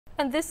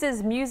And this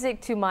is music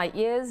to my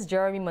ears.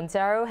 Jeremy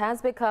Monteiro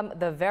has become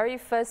the very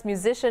first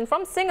musician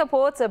from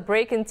Singapore to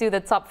break into the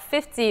top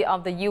 50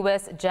 of the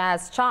US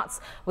jazz charts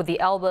with the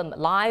album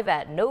Live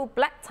at No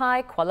Black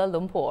Tie, Kuala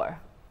Lumpur.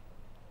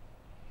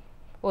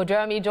 Well,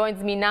 Jeremy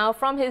joins me now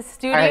from his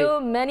studio.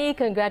 Hi. Many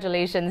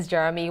congratulations,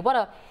 Jeremy. What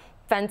a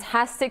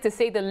fantastic, to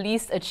say the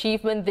least,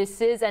 achievement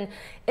this is, and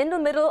in the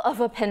middle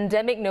of a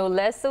pandemic, no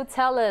less. So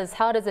tell us,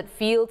 how does it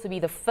feel to be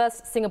the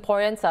first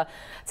Singaporean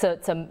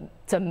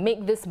to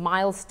make this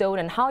milestone,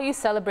 and how are you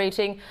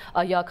celebrating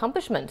your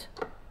accomplishment?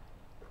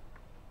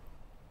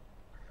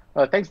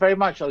 Thanks very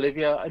much,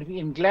 Olivia.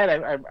 I'm glad.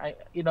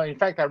 In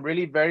fact, I'm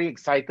really very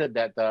excited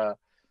that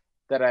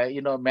that I,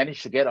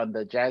 managed to get on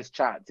the jazz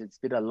charts. It's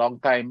been a long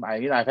time.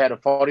 I've had a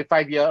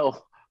 45-year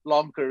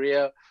long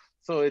career.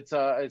 So it's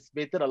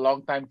made it a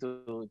long time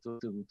to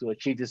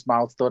achieve this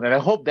milestone, and I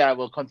hope that I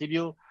will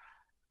continue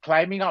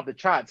climbing up the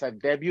charts. I've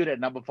debuted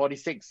at number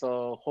 46,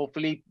 so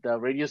hopefully the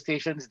radio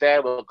stations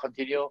there will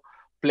continue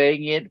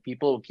playing it.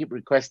 People will keep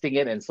requesting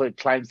it, and so it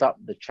climbs up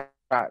the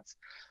charts.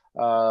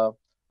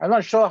 I'm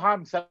not sure how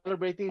I'm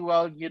celebrating.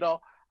 Well,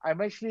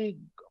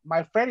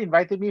 my friend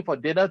invited me for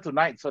dinner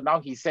tonight, so now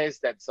he says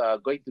that's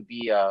going to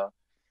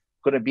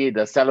be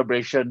the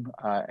celebration,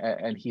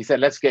 and he said,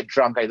 let's get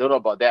drunk. I don't know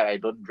about that. I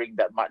don't drink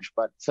that much,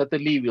 but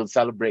certainly we'll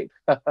celebrate.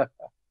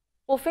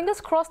 Well,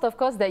 fingers crossed, of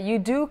course, that you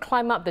do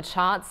climb up the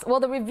charts. Well,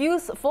 the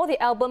reviews for the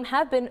album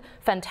have been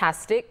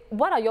fantastic.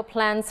 What are your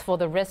plans for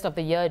the rest of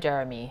the year,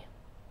 Jeremy?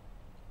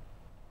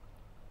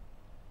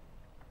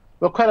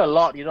 Well, quite a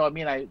lot.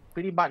 I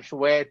pretty much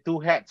wear two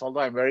hats, although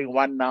I'm wearing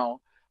one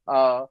now.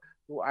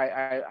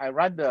 I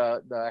run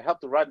I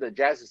help to run the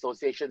Jazz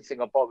Association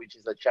Singapore, which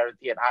is a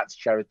charity and arts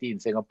charity in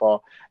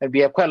Singapore, and we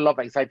have quite a lot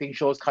of exciting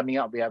shows coming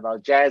up. We have our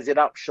Jazz It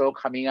Up show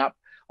coming up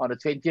on the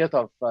 20th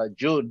of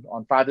June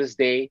on Father's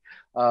Day,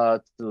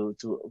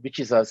 which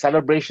is a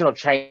celebration of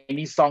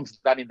Chinese songs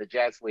done in the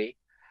jazz way.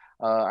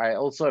 I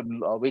also am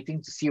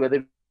waiting to see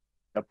whether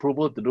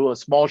approval to do a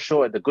small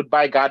show at the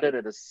Goodbye Garden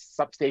at the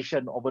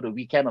substation over the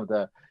weekend of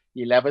the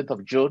 11th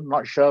of June.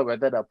 Not sure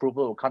whether the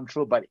approval will come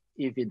through, but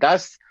if it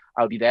does,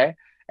 I'll be there.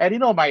 And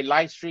my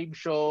live stream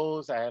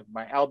shows, I have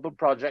my album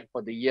project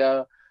for the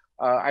year.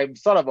 I'm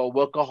sort of a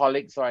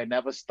workaholic, so I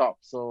never stop.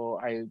 So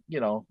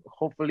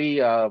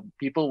hopefully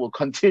people will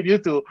continue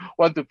to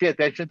want to pay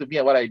attention to me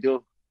and what I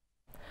do.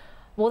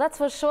 Well, that's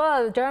for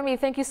sure. Jeremy,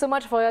 thank you so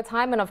much for your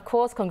time. And of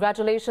course,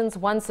 congratulations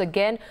once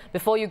again.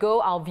 Before you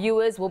go, our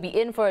viewers will be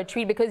in for a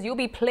treat because you'll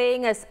be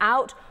playing us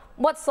out.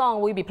 What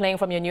song will you be playing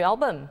from your new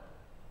album?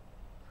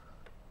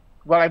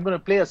 Well, I'm going to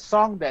play a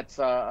song that's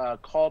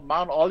called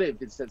Mount Olive.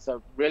 It's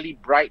a really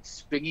bright,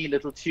 swingy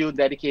little tune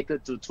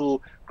dedicated to two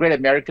great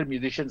American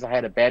musicians I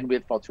had a band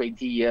with for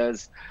 20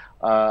 years.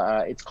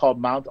 It's called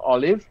Mount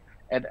Olive.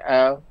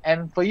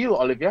 And for you,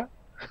 Olivia?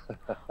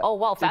 Oh,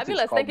 wow,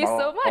 fabulous. Thank you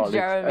so much,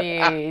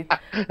 Jeremy.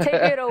 Take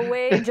it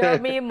away,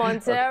 Jeremy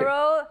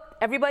Monteiro. Okay.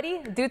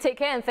 Everybody, do take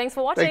care and thanks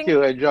for watching. Thank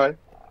you. Enjoy.